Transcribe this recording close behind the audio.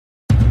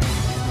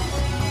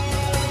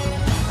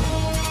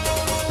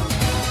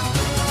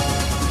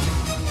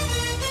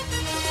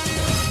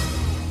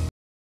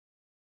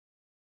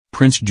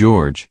Prince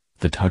George,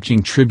 the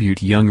touching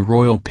tribute young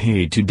royal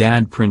paid to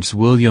dad Prince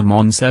William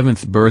on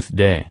 7th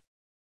birthday.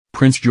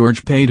 Prince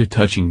George paid a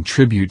touching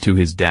tribute to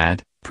his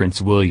dad,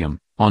 Prince William,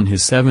 on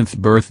his 7th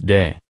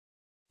birthday.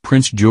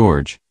 Prince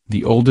George,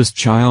 the oldest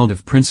child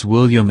of Prince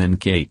William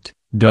and Kate,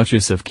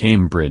 Duchess of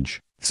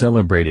Cambridge,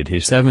 celebrated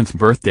his 7th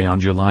birthday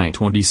on July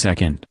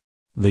 22.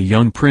 The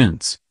young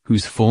prince,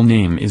 whose full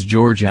name is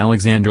George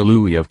Alexander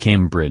Louis of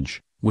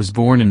Cambridge, was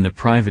born in the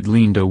private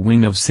Lindo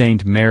wing of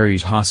St.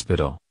 Mary's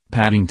Hospital,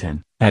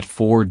 Paddington, at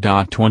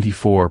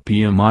 4:24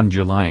 p.m. on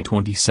July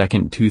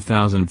 22,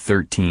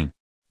 2013.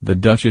 The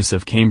Duchess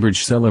of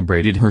Cambridge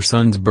celebrated her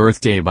son's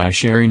birthday by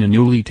sharing a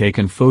newly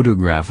taken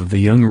photograph of the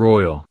young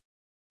royal.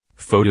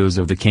 Photos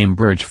of the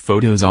Cambridge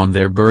photos on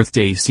their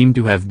birthday seem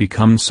to have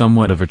become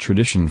somewhat of a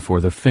tradition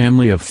for the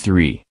family of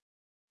three.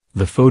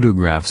 The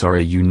photographs are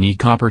a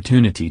unique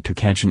opportunity to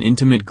catch an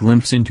intimate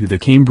glimpse into the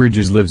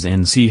Cambridges' lives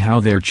and see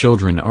how their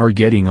children are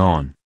getting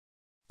on.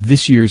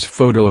 This year's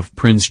photo of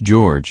Prince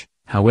George,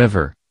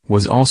 however,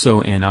 was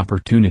also an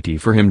opportunity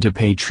for him to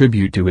pay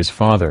tribute to his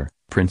father,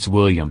 Prince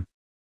William.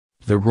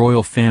 The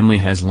royal family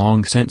has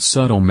long sent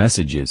subtle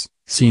messages,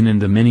 seen in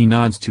the many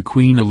nods to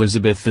Queen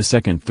Elizabeth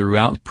II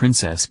throughout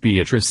Princess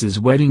Beatrice's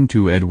wedding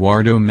to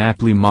Edoardo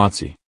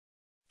Mappli-Mozzi.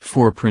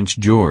 For Prince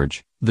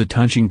George, the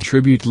touching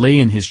tribute lay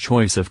in his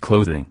choice of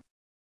clothing.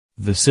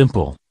 The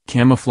simple,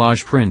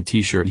 camouflage print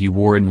t-shirt he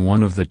wore in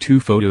one of the two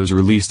photos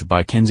released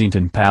by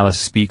Kensington Palace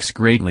speaks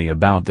greatly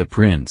about the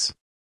prince.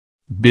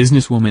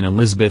 Businesswoman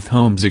Elizabeth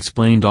Holmes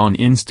explained on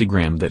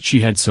Instagram that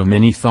she had so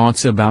many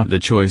thoughts about the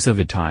choice of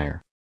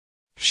attire.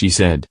 She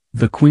said,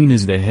 "The Queen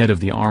is the head of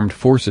the armed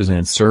forces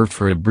and served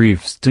for a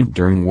brief stint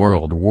during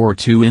World War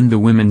II in the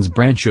women's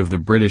branch of the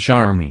British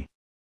Army.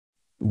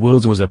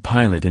 Wills was a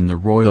pilot in the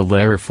Royal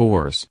Air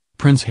Force.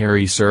 Prince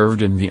Harry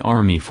served in the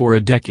army for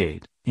a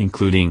decade,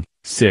 including,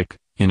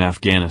 in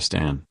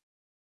Afghanistan.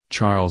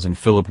 Charles and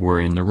Philip were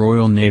in the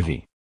Royal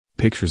Navy.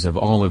 Pictures of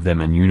all of them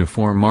in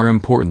uniform are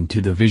important to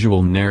the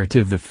visual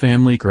narrative the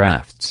family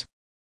crafts.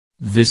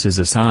 This is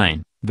a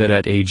sign that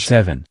at age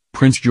 7,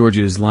 Prince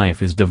George's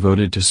life is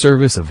devoted to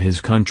service of his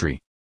country.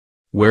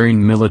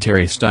 Wearing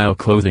military-style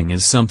clothing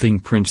is something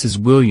Princes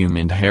William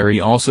and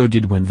Harry also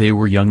did when they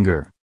were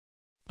younger.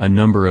 A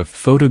number of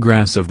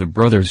photographs of the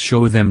brothers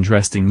show them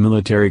dressed in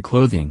military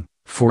clothing,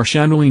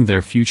 foreshadowing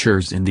their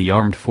futures in the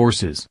armed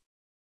forces."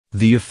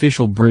 The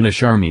official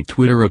British Army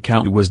Twitter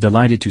account was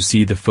delighted to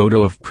see the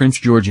photo of Prince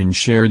George and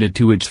shared it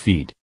to its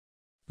feed.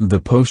 The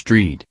post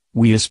read,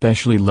 "We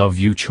especially love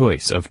your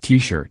choice of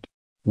t-shirt.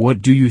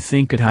 What do you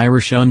think at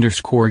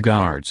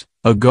Irish_Guards,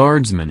 a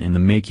guardsman in the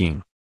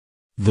making?"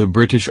 The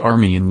British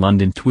Army in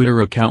London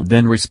Twitter account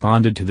then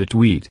responded to the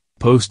tweet,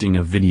 posting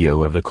a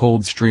video of the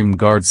Coldstream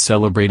Guards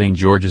celebrating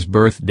George's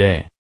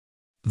birthday.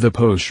 The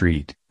post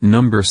read,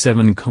 "Number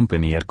 7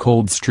 Company at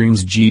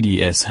Coldstream's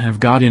GDS have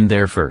got in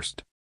there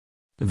first."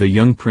 The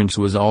young prince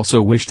was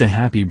also wished a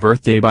happy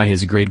birthday by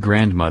his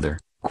great-grandmother,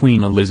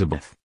 Queen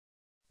Elizabeth.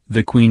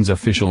 The Queen's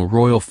official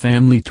royal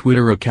family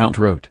Twitter account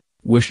wrote,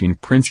 "Wishing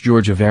Prince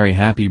George a very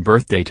happy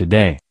birthday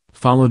today,"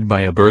 followed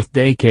by a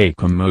birthday cake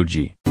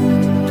emoji.